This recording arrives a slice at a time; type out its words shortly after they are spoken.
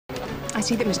I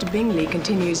see that Mr. Bingley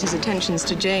continues his attentions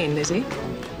to Jane, Lizzie.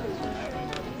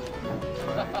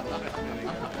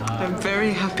 I'm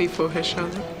very happy for her,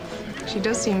 Charlotte. She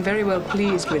does seem very well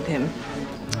pleased with him.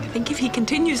 I think if he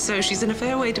continues so, she's in a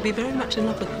fair way to be very much in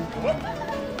love with him.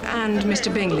 And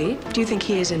Mr. Bingley, do you think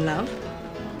he is in love?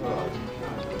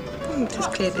 It is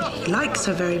clear that he likes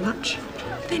her very much.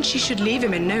 Then she should leave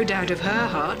him in no doubt of her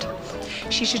heart.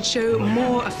 She should show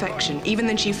more affection, even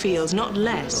than she feels, not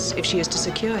less, if she is to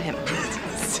secure him.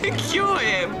 Secure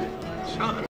him?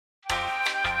 Charlotte.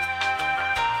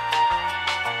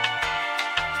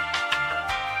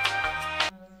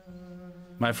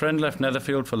 My friend left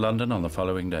Netherfield for London on the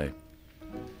following day.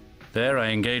 There I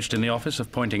engaged in the office of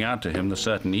pointing out to him the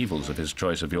certain evils of his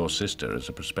choice of your sister as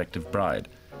a prospective bride.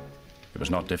 It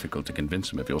was not difficult to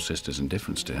convince him of your sister's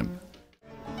indifference to him.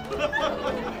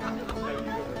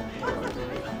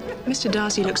 Mr.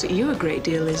 Darcy looks at you a great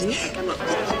deal, Lizzie.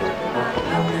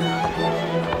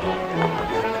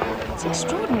 It's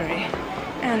extraordinary.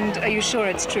 And are you sure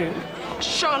it's true?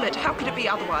 Charlotte, how could it be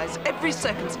otherwise? Every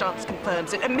circumstance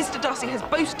confirms it, and Mr. Darcy has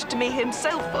boasted to me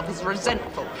himself of his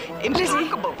resentful,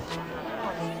 implacable...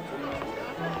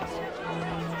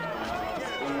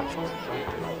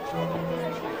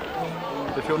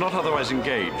 If you're not otherwise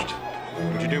engaged,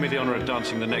 would you do me the honour of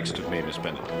dancing the next with me, Miss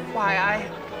Bennet? Why,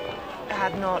 I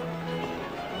had not...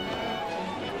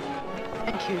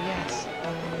 Thank you, yes.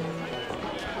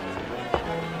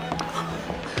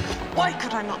 Why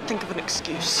could I not think of an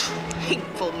excuse?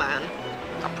 Hateful man.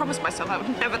 I promised myself I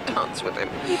would never dance with him.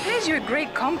 He pays you a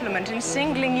great compliment in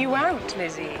singling you out,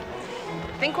 Lizzie.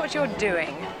 Think what you're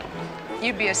doing.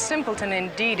 You'd be a simpleton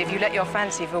indeed if you let your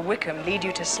fancy for Wickham lead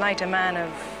you to slight a man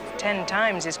of 10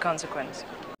 times his consequence.